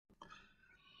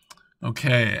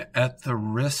Okay, at the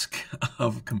risk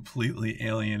of completely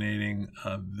alienating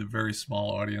the very small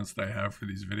audience that I have for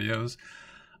these videos,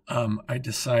 I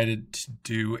decided to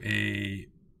do a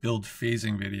build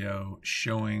phasing video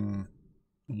showing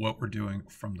what we're doing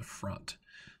from the front.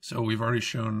 So we've already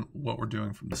shown what we're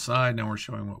doing from the side, now we're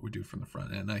showing what we do from the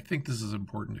front. And I think this is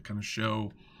important to kind of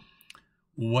show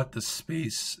what the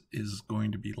space is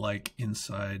going to be like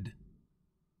inside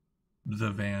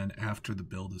the van after the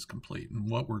build is complete. And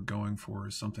what we're going for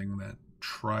is something that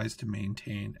tries to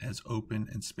maintain as open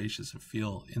and spacious a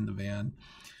feel in the van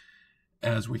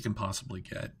as we can possibly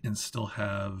get and still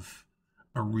have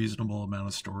a reasonable amount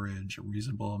of storage, a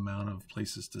reasonable amount of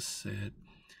places to sit,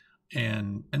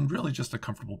 and really just a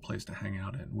comfortable place to hang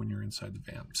out in when you're inside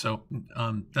the van. So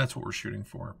that's what we're shooting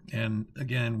for. And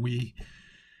again, we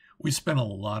spent a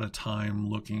lot of time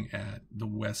looking at the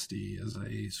Westie as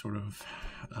a sort of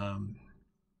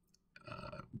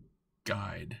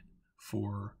guide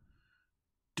for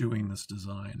doing this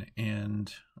design,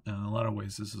 and in a lot of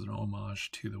ways this is an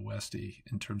homage to the Westie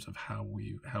in terms of how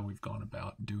we've gone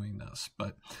about doing this.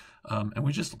 But and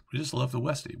we just love the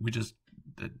Westie. We just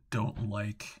don't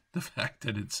like the fact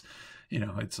that it's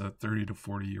it's a 30 to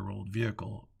 40 year old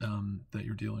vehicle that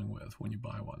you're dealing with when you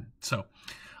buy one. So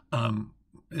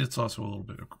it's also a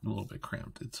little bit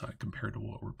cramped inside compared to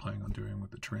what we're planning on doing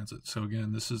with the Transit. So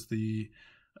again, this is the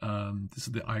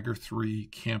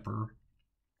Eiger-3 Camper,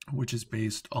 which is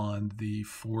based on the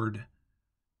Ford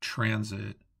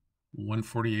Transit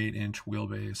 148-inch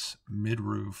wheelbase,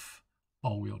 mid-roof,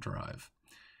 all-wheel drive.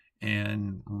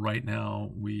 And right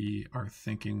now we are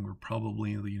thinking we're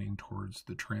probably leaning towards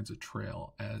the Transit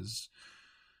Trail as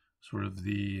sort of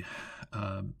the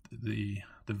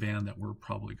van that we're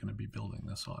probably going to be building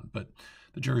this on. But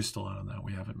the jury's still out on that.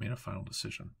 We haven't made a final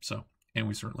decision. So, and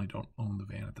we certainly don't own the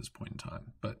van at this point in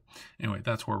time. But anyway,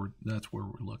 that's where we're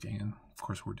looking, and of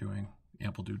course we're doing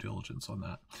ample due diligence on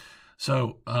that.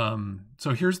 So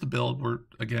so here's the build. We're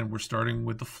starting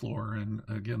with the floor, and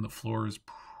again the floor is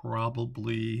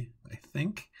probably, I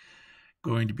think,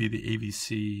 going to be the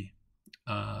AVC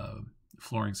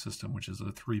flooring system, which is a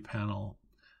 3-panel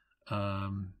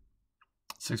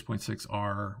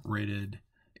 6.6R rated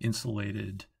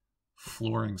insulated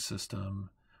flooring system,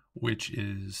 which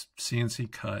is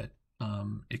CNC cut.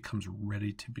 It comes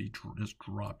ready to be just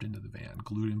dropped into the van,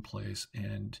 glued in place,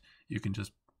 and you can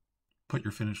just put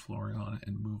your finished flooring on it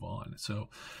and move on. So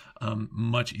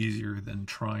much easier than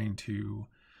trying to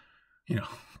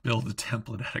build a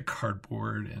template out of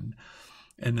cardboard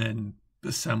and then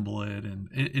assemble it, and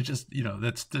it just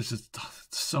there's just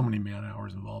so many man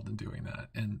hours involved in doing that.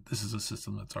 And this is a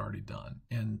system that's already done,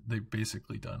 and they've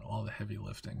basically done all the heavy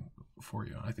lifting for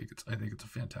you. I think it's a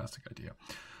fantastic idea.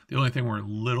 The only thing we're a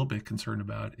little bit concerned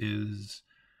about is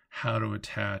how to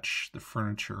attach the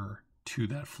furniture to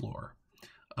that floor.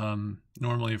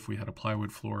 Normally if we had a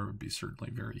plywood floor, it would be certainly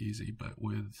very easy, but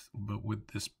with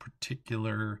this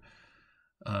particular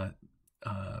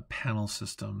panel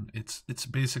system, it's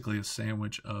basically a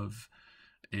sandwich of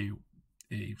a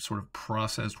sort of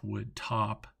processed wood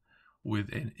top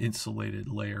with an insulated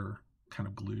layer kind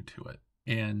of glued to it.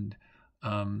 And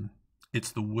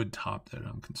it's the wood top that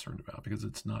I'm concerned about, because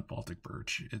it's not Baltic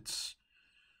birch. It's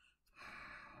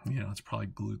it's probably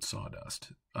glued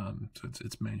sawdust. So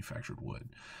it's manufactured wood.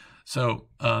 So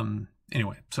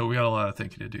anyway, so we got a lot of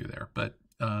thinking to do there, but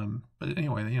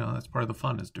anyway, that's part of the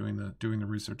fun, is doing the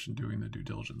research and doing the due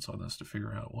diligence on this to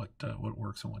figure out what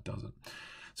works and what doesn't.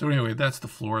 So anyway, that's the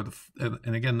floor.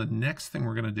 And again, the next thing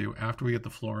we're going to do after we get the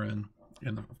floor in,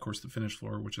 and of course the finished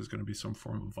floor, which is going to be some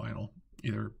form of vinyl,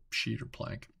 either sheet or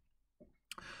plank,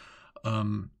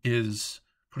 is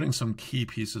putting some key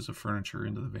pieces of furniture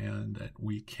into the van that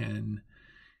we can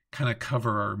kind of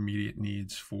cover our immediate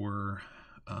needs for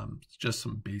just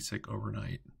some basic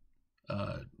overnight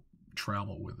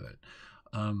travel with it.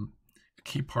 A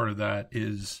key part of that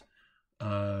is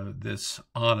this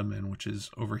ottoman, which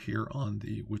is over here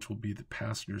which will be the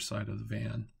passenger side of the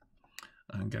van.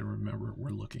 And again, remember, we're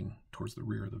looking towards the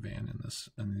rear of the van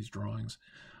in these drawings.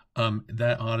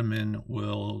 That ottoman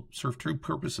will serve two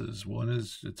purposes. One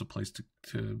is it's a place to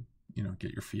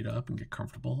get your feet up and get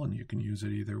comfortable, and you can use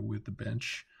it either with the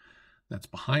bench that's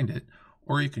behind it,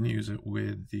 or you can use it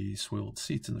with the swiveled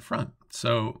seats in the front.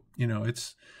 So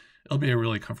it'll be a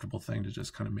really comfortable thing to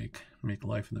just kind of make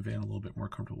life in the van a little bit more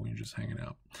comfortable when you're just hanging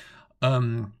out.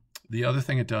 The other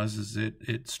thing it does is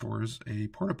it stores a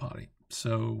porta potty.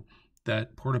 So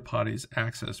that porta potty is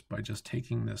accessed by just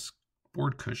taking this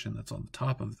board cushion that's on the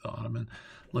top of the ottoman,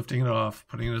 lifting it off,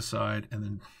 putting it aside, and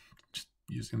then just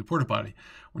using the porta potty.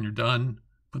 When you're done,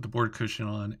 put the board cushion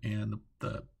on, and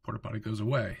the porta potty goes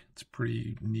away. It's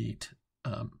pretty neat.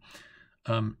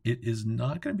 It is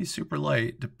not going to be super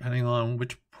light, depending on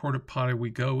which porta potty we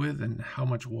go with and how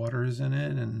much water is in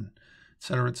it, and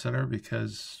et cetera,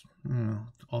 because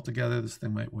altogether this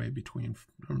thing might weigh between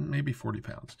maybe 40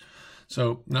 pounds.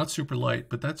 So not super light,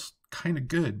 but that's kind of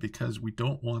good because we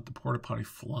don't want the porta potty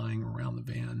flying around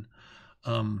the van.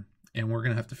 And we're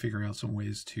going to have to figure out some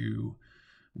ways to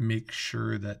make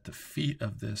sure that the feet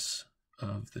of this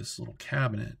little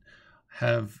cabinet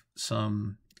have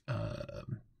some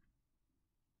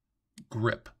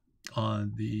grip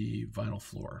on the vinyl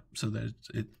floor, so that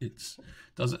it's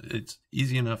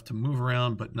easy enough to move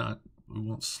around, but it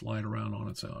won't slide around on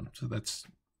its own. So that's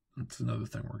another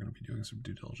thing we're going to be doing some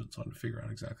due diligence on to figure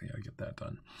out exactly how to get that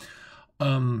done.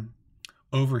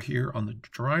 Over here on the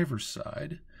driver's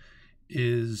side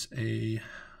is a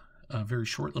very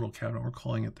short little cabinet. We're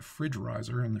calling it the fridge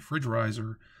riser, and the fridge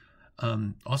riser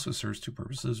also serves two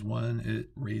purposes. One,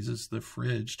 it raises the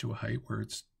fridge to a height where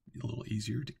it's a little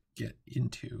easier to get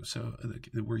into. So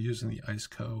we're using the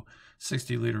IceCo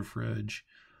 60-liter fridge.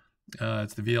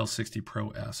 It's the VL60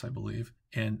 Pro S, I believe,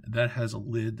 and that has a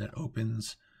lid that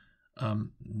opens kind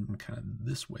of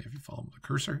this way if you follow the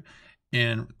cursor,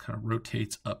 and kind of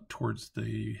rotates up towards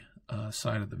the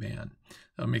side of the van.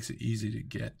 That makes it easy to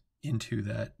get into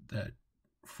that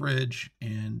fridge,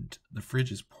 and the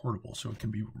fridge is portable, so it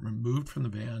can be removed from the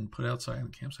van, put outside in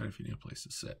the campsite if you need a place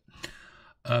to sit.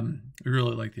 We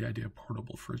really like the idea of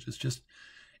portable fridges.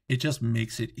 It just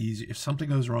makes it easy. If something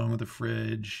goes wrong with the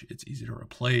fridge, it's easy to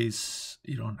replace.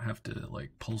 You don't have to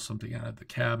like pull something out of the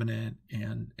cabinet,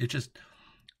 and I just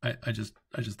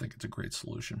think it's a great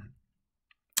solution.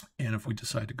 And if we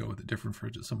decide to go with a different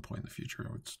fridge at some point in the future,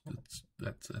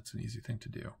 that's an easy thing to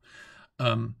do.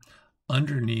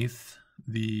 Underneath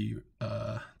the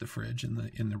fridge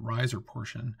in the riser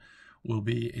portion will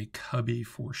be a cubby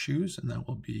for shoes, and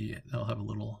that'll have a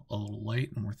little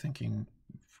light, and we're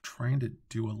trying to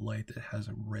do a light that has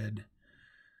a red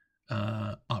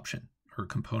option or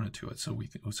component to it. So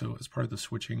as part of the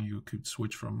switching, you could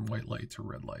switch from white light to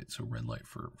red light. So red light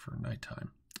for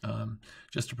nighttime,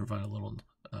 just to provide a little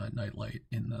night light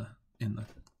in the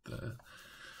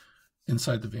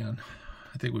inside the van.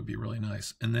 I think would be really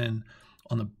nice. And then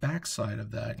on the back side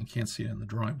of that, you can't see it in the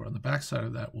drawing, but on the back side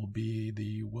of that will be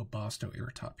the Webasto air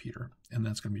top heater, and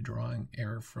that's going to be drawing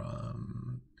air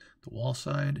from the wall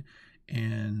side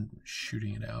and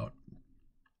shooting it out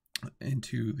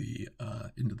into the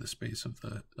space of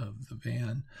the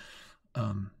van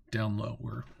down low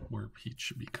where heat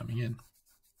should be coming in,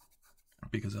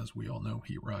 because as we all know,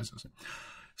 heat rises.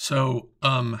 So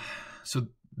and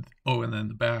then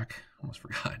the back, almost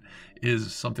forgot,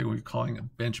 is something we're calling a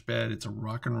bench bed. It's a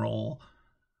rock and roll,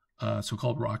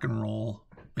 so-called rock and roll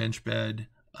bench bed.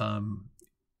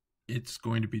 It's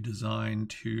going to be designed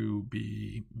to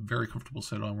be very comfortable to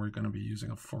sit on. We're going to be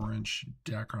using a 4-inch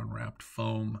Dacron wrapped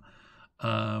foam.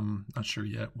 Not sure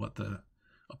yet what the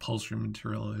upholstery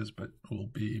material is, but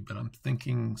I'm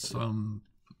thinking some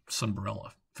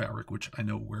Sunbrella fabric, which I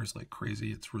know wears like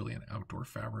crazy. It's really an outdoor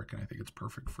fabric, and I think it's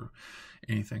perfect for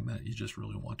anything that you just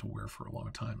really want to wear for a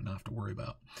long time and not have to worry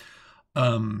about.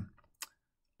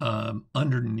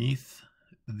 Underneath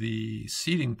the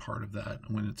seating part of that,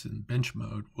 when it's in bench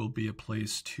mode, will be a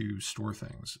place to store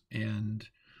things, and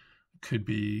could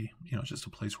be, just a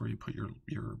place where you put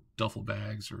your duffel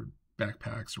bags or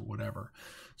backpacks or whatever.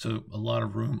 So a lot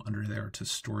of room under there to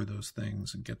store those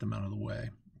things and get them out of the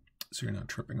way, so you're not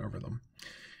tripping over them.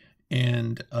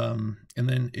 And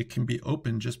then it can be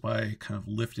opened just by kind of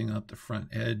lifting up the front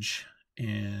edge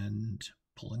and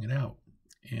pulling it out.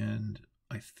 And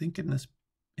I think in this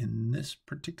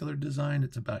particular design,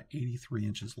 it's about 83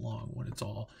 inches long when it's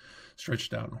all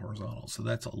stretched out and horizontal. So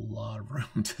that's a lot of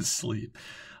room to sleep.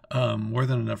 More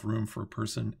than enough room for a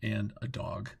person and a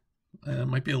dog. It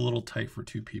might be a little tight for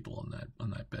 2 people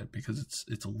on that bed, because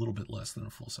it's a little bit less than a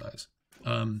full size,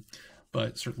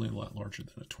 but certainly a lot larger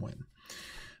than a twin.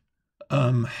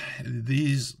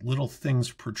 These little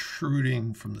things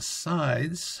protruding from the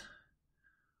sides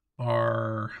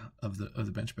of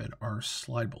the bench bed are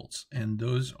slide bolts, and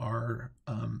those are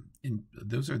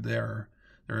they're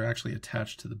actually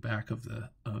attached to the back of the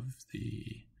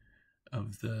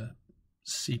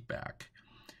seat back,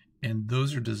 and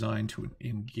those are designed to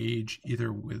engage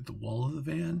either with the wall of the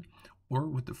van or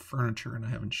with the furniture, and I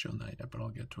haven't shown that yet, but I'll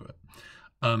get to it,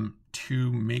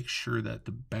 to make sure that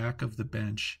the back of the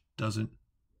bench doesn't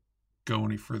go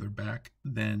any further back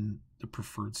than the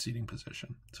preferred seating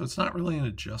position. So it's not really an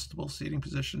adjustable seating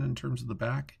position in terms of the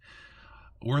back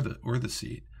or the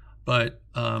seat, But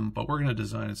we're going to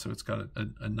design it so it's got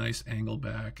a nice angle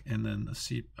back, and then the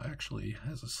seat actually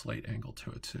has a slight angle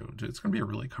to it too. It's going to be a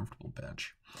really comfortable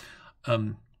bench.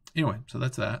 Anyway, so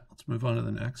that's that. Let's move on to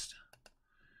the next.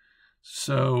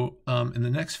 So in the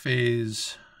next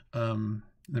phase, in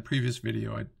the previous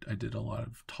video, I did a lot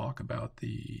of talk about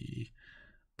the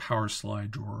power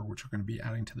slide drawer, which we're going to be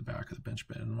adding to the back of the bench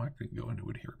bed. I'm not going to go into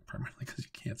it here primarily because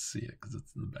you can't see it because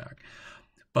it's in the back.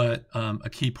 But a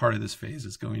key part of this phase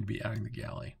is going to be adding the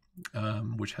galley,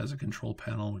 which has a control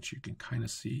panel, which you can kind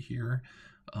of see here,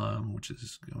 which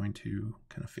is going to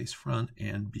kind of face front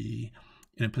and be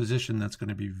in a position that's going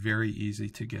to be very easy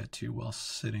to get to while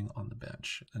sitting on the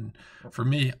bench. And for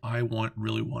me, I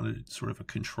really wanted sort of a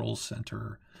control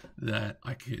center that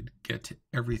I could get to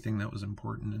everything that was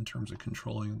important in terms of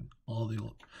controlling all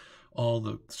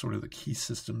the sort of the key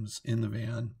systems in the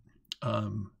van.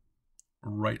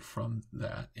 Right from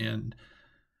that. And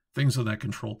things on that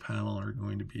control panel are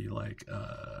going to be like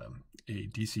a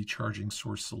DC charging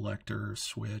source selector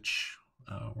switch.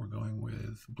 We're going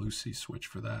with Blue Sea switch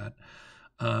for that.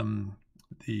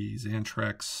 The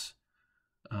Xantrex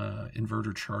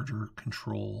inverter charger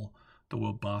control, the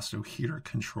Webasto heater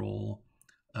control,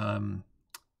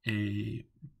 a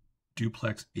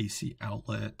duplex AC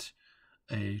outlet,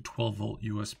 a 12-volt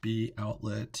USB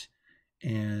outlet,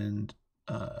 and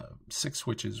 6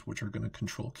 switches, which are going to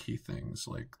control key things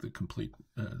like the complete,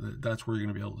 that's where you're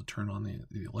going to be able to turn on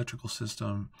the electrical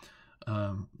system,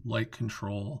 light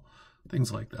control,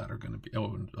 things like that are going to be,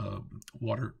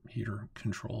 water heater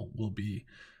control will be,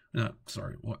 not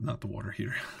the water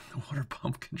heater, the water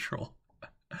pump control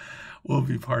will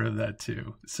be part of that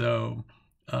too. So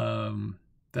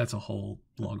that's a whole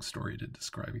long story to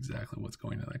describe exactly what's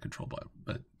going on that control box,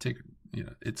 but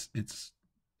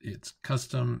it's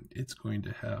custom. It's going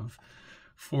to have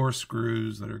 4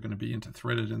 screws that are going to be into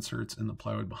threaded inserts in the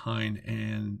plywood behind,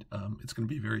 and it's going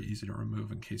to be very easy to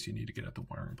remove in case you need to get at the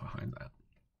wiring behind that.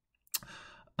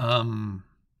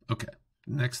 Okay,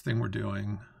 next thing we're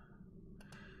doing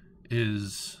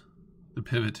is the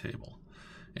pivot table.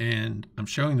 And I'm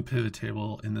showing the pivot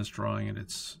table in this drawing at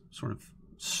its sort of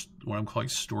what I'm calling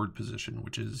stored position,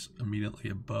 which is immediately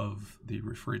above the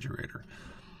refrigerator.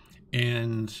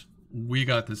 And we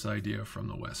got this idea from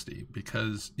the Westie,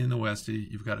 because in the Westie,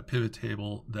 you've got a pivot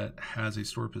table that has a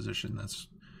store position that's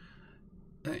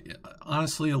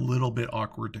honestly a little bit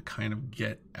awkward to kind of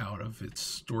get out of its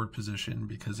stored position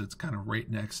because it's kind of right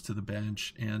next to the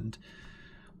bench, and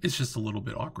it's just a little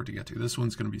bit awkward to get to. This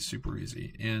one's going to be super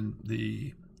easy, and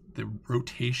the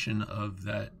rotation of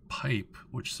that pipe,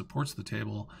 which supports the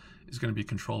table, is going to be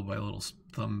controlled by a little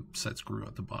thumb set screw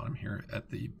at the bottom here at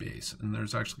the base. And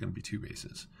there's actually going to be 2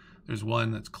 bases. There's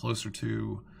one that's closer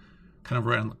to, kind of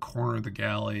right on the corner of the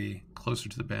galley, closer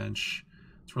to the bench.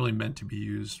 It's really meant to be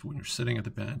used when you're sitting at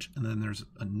the bench. And then there's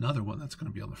another one that's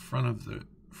going to be on the front of the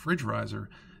fridge riser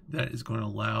that is going to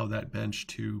allow that bench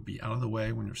to be out of the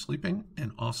way when you're sleeping,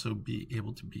 and also be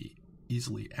able to be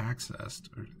easily accessed,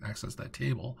 or access that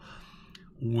table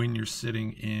when you're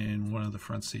sitting in one of the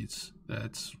front seats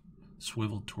that's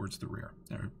swiveled towards the rear,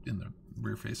 or in the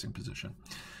rear facing position.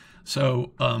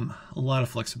 So a lot of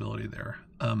flexibility there.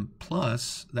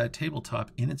 Plus, that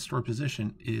tabletop in its store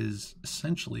position is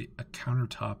essentially a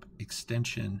countertop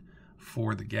extension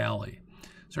for the galley.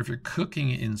 So if you're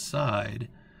cooking inside,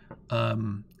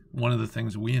 one of the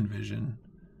things we envision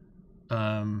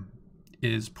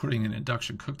is putting an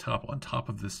induction cooktop on top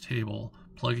of this table,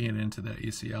 plugging it into that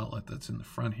AC outlet that's in the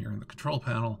front here in the control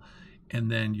panel, and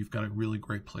then you've got a really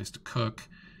great place to cook.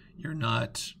 You're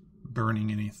not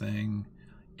burning anything,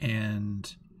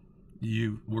 and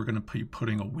we're going to be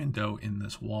putting a window in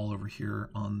this wall over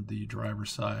here on the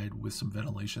driver's side with some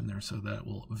ventilation there, so that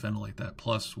will ventilate that.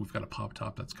 Plus, we've got a pop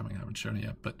top that's coming. I haven't shown it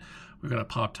yet, but we've got a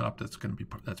pop top that's going to be,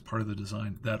 that's part of the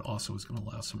design. That also is going to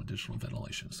allow some additional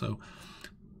ventilation. So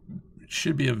it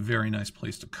should be a very nice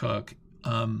place to cook.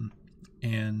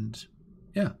 And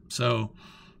yeah, so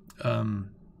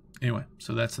anyway,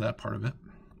 so that's that part of it.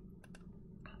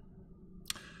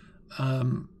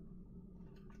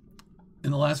 In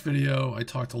the last video, I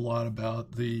talked a lot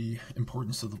about the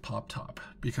importance of the pop top,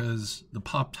 because the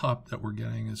pop top that we're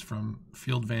getting is from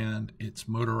Field Van. It's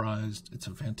motorized. It's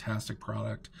a fantastic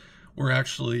product. We're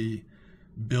actually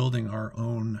building our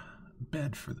own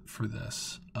bed for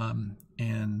this.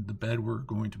 And the bed we're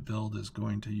going to build is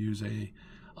going to use a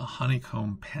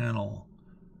honeycomb panel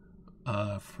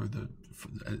for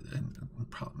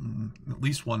at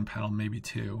least 1 panel, maybe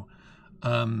 2.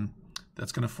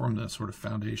 That's going to form the sort of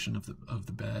foundation of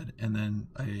the bed, and then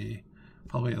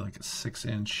probably like a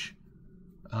 6-inch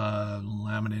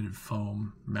laminated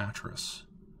foam mattress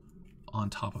on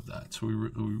top of that. So we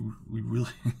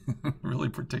really really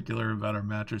particular about our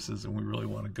mattresses, and we really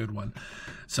want a good one.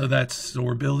 So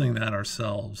we're building that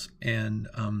ourselves, and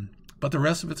but the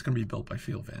rest of it's going to be built by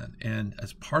Field Van. And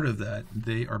as part of that,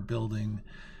 they are building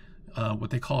what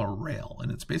they call a rail,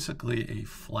 and it's basically a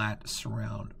flat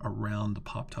surround around the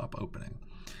pop top opening.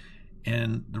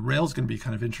 And the rail is going to be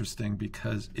kind of interesting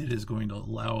because it is going to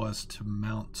allow us to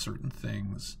mount certain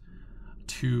things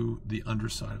to the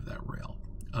underside of that rail.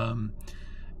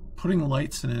 Putting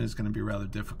lights in it is going to be rather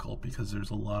difficult because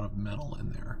there's a lot of metal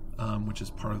in there, which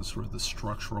is part of the sort of the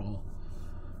structural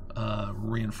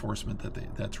reinforcement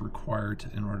that's required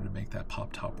in order to make that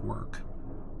pop top work.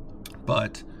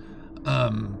 But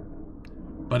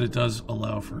it does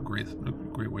allow for a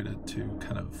great way to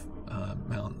kind of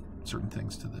mount certain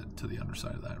things to the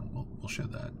underside of that, and we'll show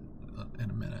that in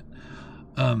a minute.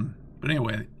 But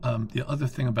anyway, the other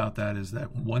thing about that is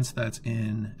that once that's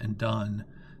in and done,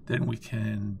 then we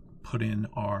can put in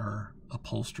our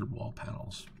upholstered wall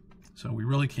panels. So we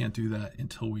really can't do that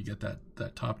until we get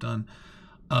that top done.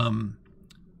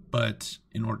 But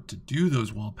in order to do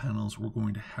those wall panels, we're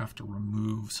going to have to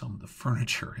remove some of the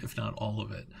furniture, if not all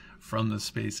of it, from the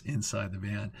space inside the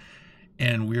van.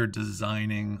 And we're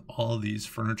designing all of these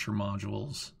furniture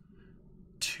modules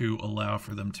to allow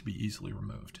for them to be easily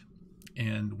removed.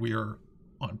 And we are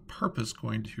on purpose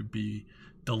going to be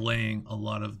delaying a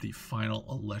lot of the final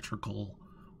electrical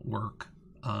work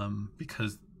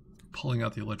because pulling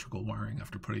out the electrical wiring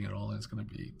after putting it all in is going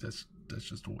to be, that's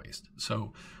just a waste.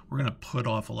 So we're going to put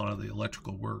off a lot of the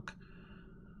electrical work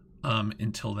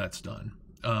until that's done.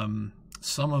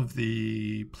 Some of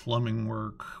the plumbing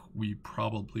work we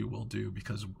probably will do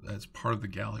because as part of the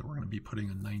galley, we're going to be putting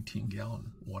a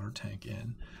 19-gallon water tank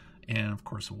in, and of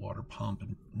course a water pump,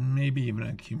 and maybe even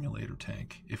an accumulator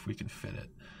tank if we can fit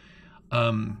it.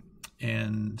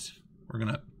 And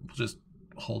we'll just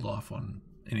hold off on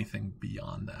anything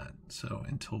beyond that. So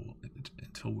until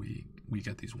we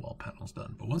get these wall panels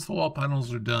done. But once the wall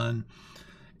panels are done,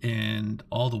 and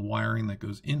all the wiring that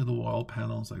goes into the wall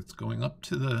panels, that's going up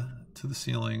to the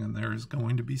ceiling, and there is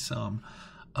going to be some,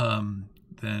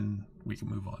 then we can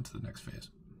move on to the next phase.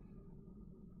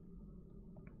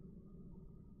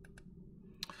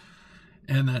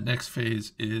 And that next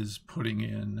phase is putting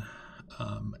in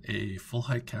a full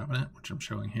height cabinet, which I'm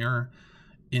showing here.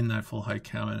 In that full height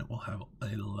cabinet, we'll have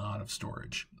a lot of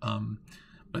storage,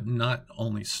 but not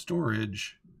only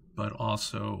storage, but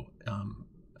also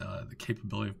the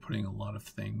capability of putting a lot of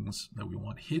things that we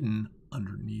want hidden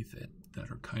underneath it that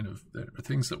are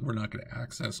things that we're not going to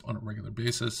access on a regular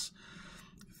basis.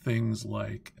 Things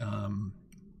like a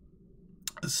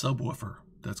subwoofer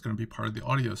that's going to be part of the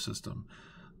audio system,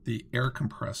 the air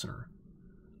compressor.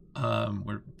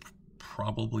 We're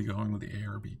probably going with the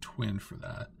ARB Twin for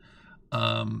that.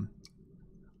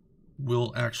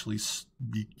 We'll actually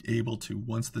be able to,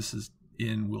 once this is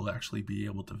in, we'll actually be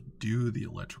able to do the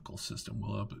electrical system.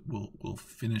 We'll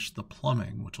finish the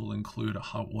plumbing, which will include a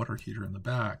hot water heater in the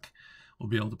back. We'll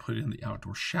be able to put in the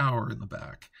outdoor shower in the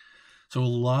back. So a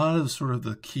lot of sort of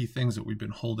the key things that we've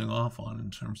been holding off on in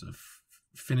terms of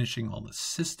finishing all the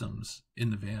systems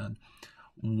in the van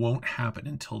won't happen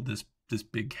until this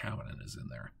big cabinet is in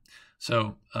there.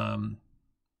 So,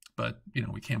 but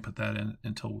we can't put that in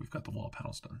until we've got the wall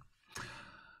panels done.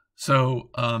 So,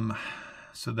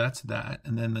 so that's that.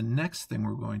 And then the next thing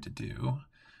we're going to do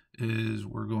is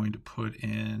we're going to put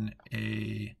in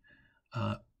a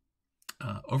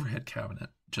overhead cabinet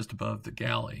just above the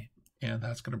galley, and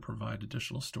that's going to provide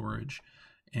additional storage.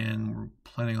 And we're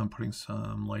planning on putting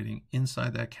some lighting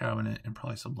inside that cabinet and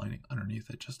probably some lighting underneath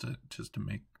it, just to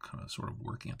make kind of sort of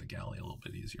working at the galley a little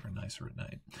bit easier and nicer at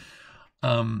night.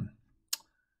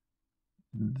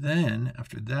 Then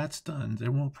after that's done,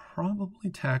 then we'll probably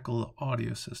tackle the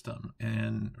audio system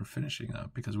and we're finishing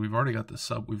up because we've already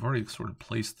sort of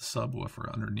placed the subwoofer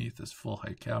underneath this full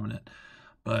height cabinet,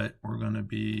 but we're going to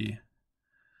be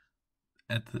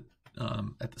at the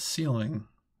ceiling.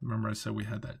 Remember I said we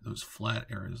had those flat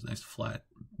areas, nice flat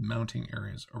mounting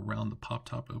areas around the pop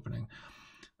top opening.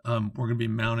 We're going to be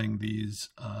mounting these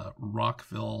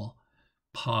Rockville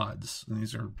pods, and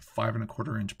these are 5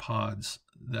 1/4-inch pods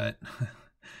that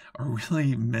are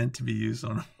really meant to be used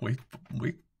on a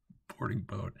wakeboarding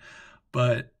boat,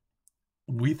 but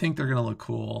we think they're going to look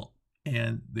cool,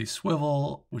 and they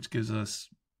swivel, which gives us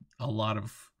a lot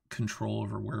of control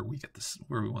over where we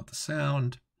want the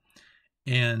sound,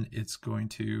 and it's going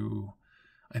to,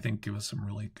 I think, give us some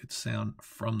really good sound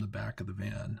from the back of the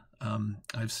van.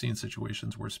 I've seen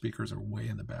situations where speakers are way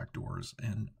in the back doors,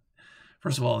 and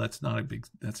first of all, that's not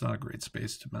a great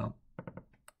space to mount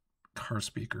car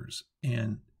speakers,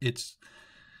 and it's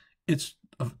it's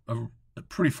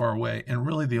pretty far away, and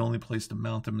really the only place to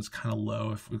mount them is kind of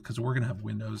low, because we're going to have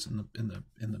windows in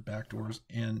the back doors,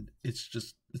 and it's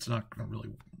not going to really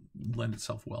lend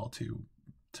itself well to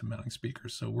mounting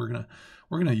speakers. So we're gonna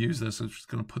use this. It's just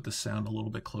going to put the sound a little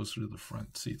bit closer to the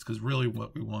front seats, because really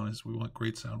what we want is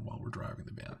great sound while we're driving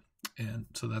the van, and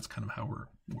so that's kind of how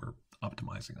we're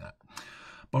optimizing that.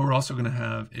 But we're also going to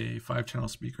have a 5-channel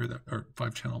speaker or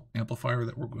 5-channel amplifier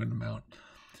that we're going to mount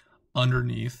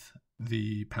underneath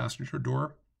the passenger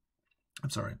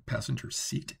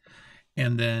seat,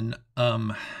 and then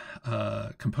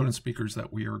component speakers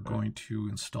that we are going to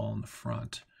install in the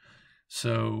front.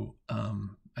 So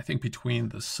I think between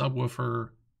the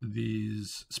subwoofer,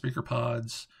 these speaker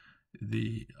pods,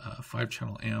 the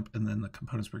 5-channel amp, and then the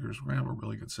component speakers, we're going to have a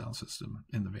really good sound system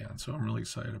in the van. So I'm really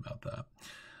excited about that.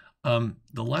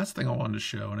 The last thing I wanted to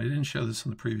show, and I didn't show this in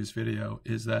the previous video,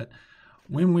 is that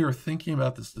when we were thinking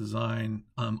about this design,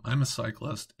 I'm a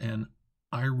cyclist, and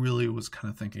I really was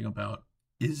kind of thinking about,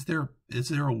 is there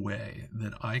a way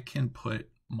that I can put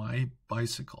my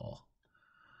bicycle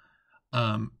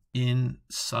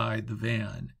inside the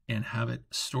van and have it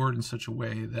stored in such a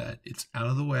way that it's out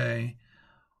of the way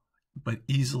but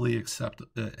easily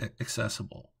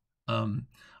accessible.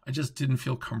 I just didn't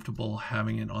feel comfortable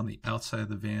having it on the outside of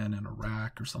the van in a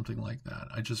rack or something like that.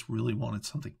 I just really wanted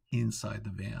something inside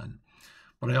the van,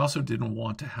 but I also didn't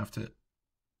want to have to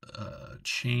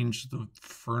change the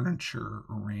furniture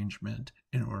arrangement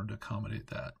in order to accommodate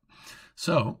that.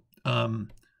 So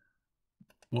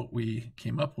what we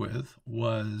came up with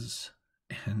was,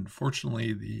 and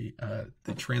fortunately the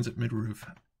transit midroof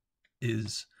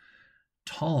is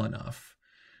tall enough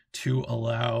to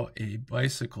allow a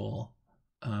bicycle.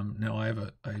 Now I have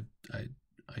a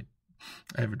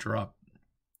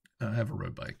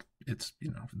road bike. It's,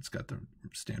 it's got the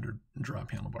standard drop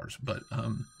handlebars, but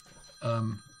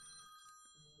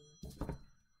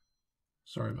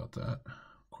sorry about that.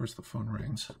 Of course the phone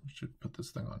rings. I should put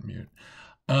this thing on mute.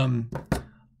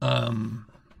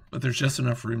 But there's just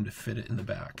enough room to fit it in the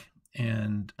back,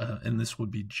 and this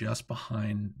would be just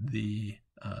behind the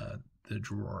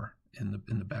drawer in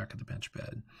the back of the bench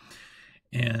bed.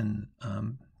 And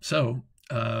so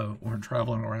we're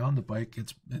traveling around, the bike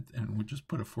and we just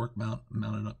put a fork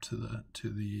mounted up to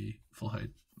the full height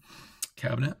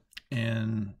cabinet,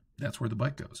 and that's where the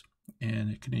bike goes.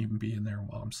 And it can even be in there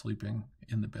while I'm sleeping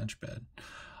in the bench bed.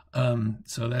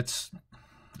 So I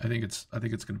think it's going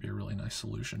to be a really nice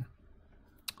solution.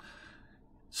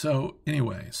 So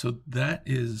anyway, so that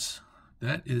is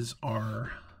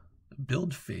our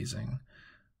build phasing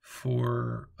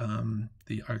for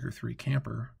the Eiger-3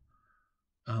 Camper,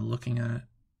 looking at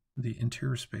the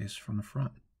interior space from the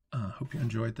front. Hope you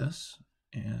enjoyed this,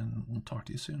 and we'll talk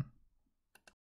to you soon.